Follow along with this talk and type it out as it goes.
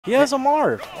He has a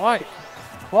Marth. Why?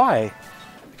 Why?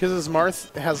 Because his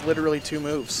Marth has literally 2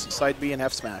 moves, side B and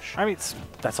F smash. I mean,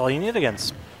 that's all you need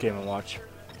against Game & Watch.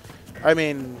 I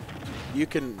mean, you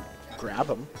can grab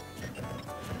him.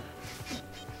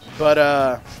 But,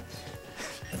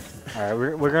 Alright,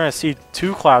 we're going to see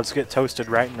 2 clouds get toasted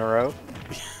right in a row.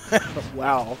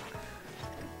 wow.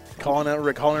 Calling it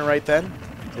right then?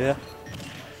 Yeah.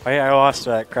 I lost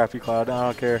that crappy cloud. I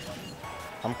don't care.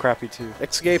 I'm crappy too.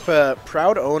 Escape,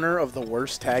 proud owner of the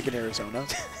worst tag in Arizona.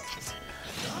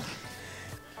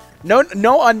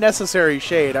 No unnecessary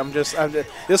shade. I'm just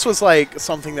this was like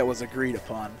something that was agreed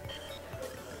upon.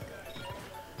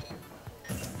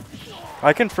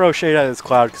 I can throw shade at his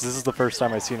cloud because this is the first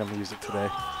time I've seen him use it today.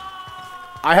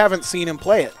 I haven't seen him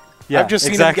play it. Yeah, I've just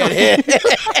seen exactly. him get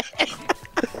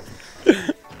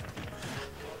hit.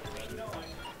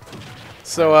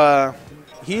 So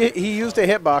he used a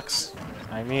hitbox.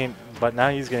 I mean, but now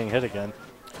he's getting hit again.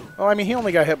 Oh, I mean, he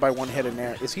only got hit by 1 hit in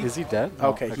there. Is he? Is he dead? No.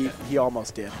 Okay, he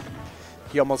almost did.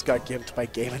 He almost got gimped by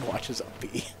Game & Watch's up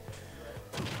B.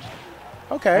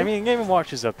 Okay. I mean, Game &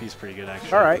 Watch's up, he's pretty good,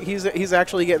 actually. All right, he's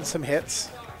actually getting some hits.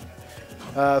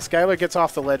 Skylar gets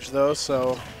off the ledge, though,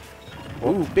 so...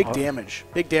 Ooh, big damage.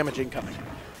 Big damage incoming.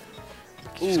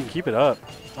 Just keep it up.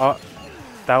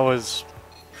 That was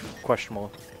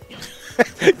questionable.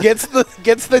 gets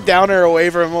the downer away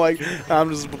from him, like,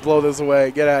 I'm just gonna blow this away.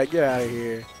 Get out of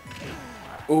here.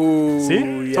 Ooh,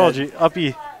 see? yeah. Told you.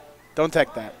 Uppy. Don't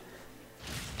tech that.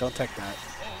 Don't tech that.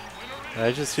 Did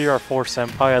I just see our 4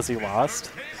 senpai as he lost?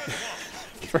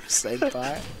 For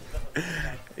senpai.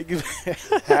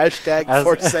 Hashtag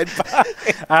for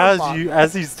senpai.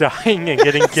 As he's dying and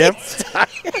getting gimped.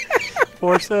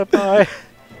 For senpai.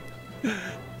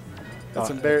 That's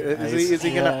embarrassing. Is he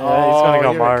gonna? Yeah, oh, he's gonna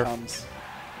go here Marth. it comes.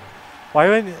 Why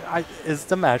wouldn't is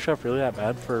the matchup really that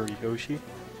bad for Yoshi?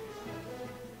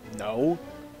 No.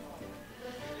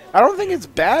 I don't think it's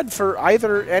bad for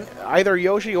either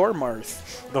Yoshi or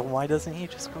Marth. Then why doesn't he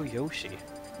just go Yoshi?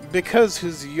 Because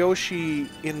his Yoshi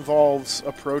involves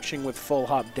approaching with full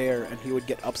hop dare, and he would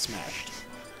get up smashed.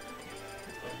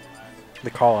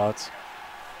 The callouts.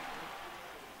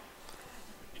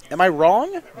 Am I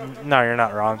wrong? No, you're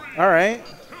not wrong. All right.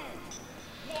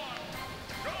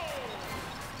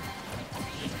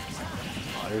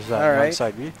 There's that All right. one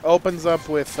side B. Opens up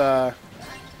with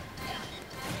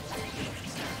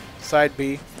side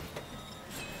B.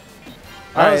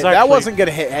 All right, that wasn't going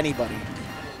to hit anybody.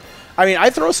 I mean, I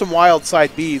throw some wild side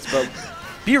Bs, but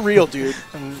be real, dude.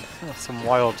 Some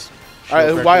wild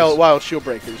wild shield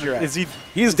breakers. You're right. Is he?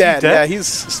 He's dead. Yeah, he's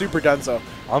super donezo.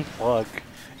 Unplug.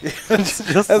 That's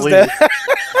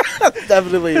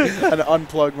definitely an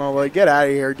unplug moment. Like, get out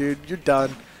of here, dude. You're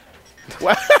done.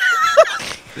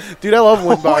 Dude, I love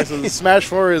win boxes. Smash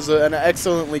 4 is an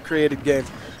excellently created game.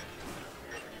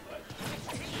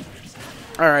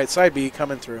 All right, side B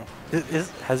coming through.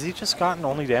 Has he just gotten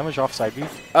only damage off side B?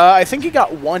 I think he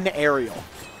got 1 aerial.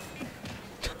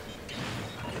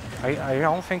 I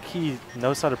don't think he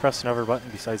knows how to press another button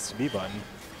besides the B button.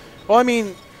 Well, I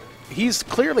mean, he's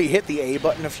clearly hit the A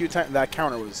button a few times. That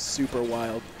counter was super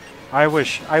wild. I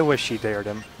wish he dared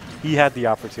him. He had the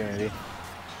opportunity.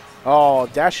 Oh,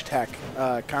 dash attack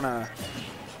kind of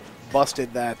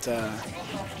busted that.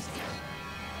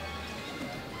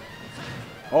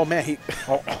 Oh, man.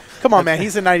 Come on, man.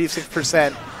 He's at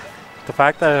 96%. The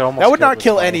fact that it almost That would not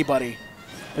kill funny. anybody.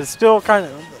 It's still kind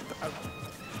of...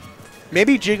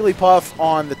 Maybe Jigglypuff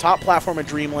on the top platform of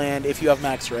Dreamland if you have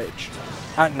max rage.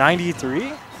 At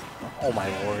 93? Oh, my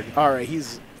lord. All right,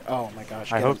 he's... Oh, my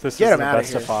gosh. I hope this is the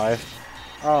best of 5.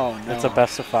 Oh, no. It's a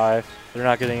best of 5. They're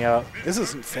not getting out. This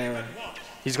isn't fair.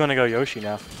 He's going to go Yoshi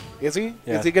now. Is he?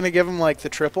 Yeah. Is he going to give him, like, the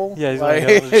triple? Yeah, he's like,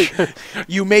 going to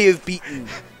You may have beaten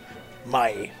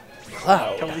my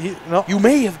cloud. No. You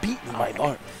may have beaten my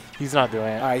art. He's not doing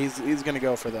it. All right, he's going to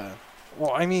go for the...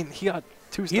 Well, I mean, he got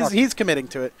 2 stars. He's committing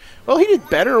to it. Well, he did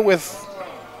better with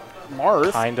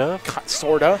Marth. Kind of.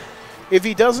 Sorta. If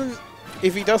he doesn't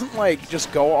like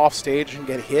just go off stage and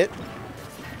get hit,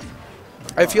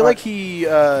 I feel like he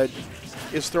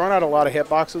is throwing out a lot of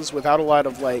hitboxes without a lot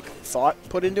of like thought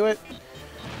put into it.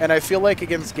 And I feel like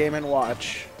against Game &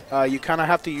 Watch, you kind of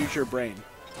have to use your brain.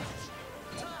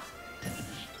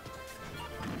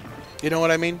 You know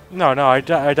what I mean? No, I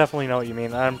definitely know what you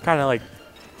mean. I'm kind of like...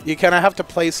 You kind of have to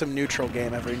play some neutral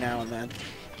game every now and then.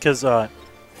 Because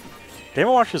Game &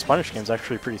 Watch's punish game is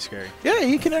actually pretty scary. Yeah,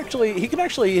 he can actually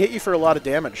hit you for a lot of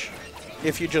damage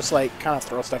if you just like kind of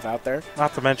throw stuff out there.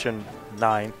 Not to mention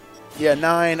 9. Yeah,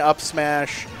 9, up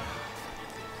smash.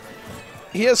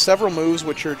 He has several moves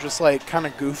which are just like kind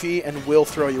of goofy and will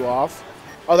throw you off.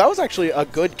 Oh, that was actually a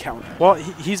good counter. Well,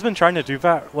 he's been trying to do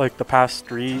that like the past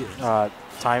 3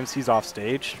 times he's off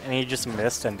stage, and he just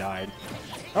missed and died.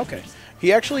 Okay.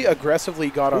 He actually aggressively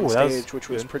got on stage, which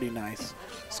was good. pretty nice.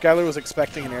 Skylar was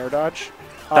expecting an air dodge.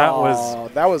 That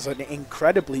was an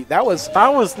incredibly that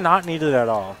was not needed at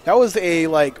all. That was a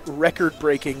like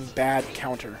record-breaking bad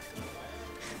counter.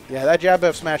 Yeah, that jab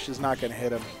F smash is not going to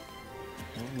hit him.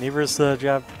 Neither is the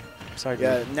jab. Sorry.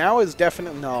 Yeah, now is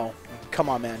definitely no. Come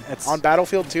on, man. It's on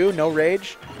Battlefield 2, no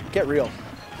rage. Get real.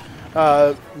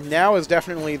 Now is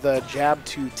definitely the jab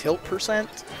to tilt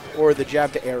percent or the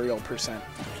jab to aerial percent.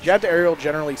 Jab to aerial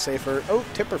generally safer. Oh,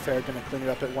 Tipper Fair going to clean it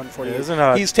up at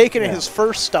 148. He's taken his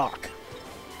first stock.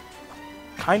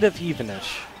 Kind of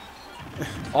evenish.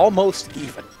 Almost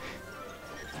even.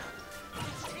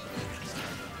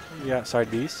 Yeah,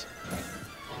 side Bs.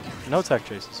 No tech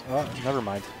chases. Oh, never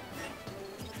mind.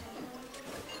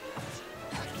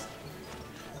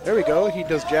 There we go. He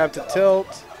does jab to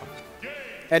tilt.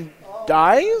 And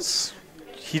dies?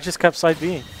 He just kept side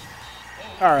B.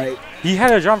 All right. He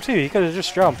had a jump too. He could have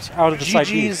just jumped out of the side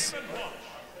B.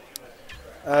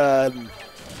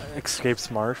 Escapes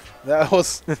Marth. That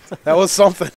was something.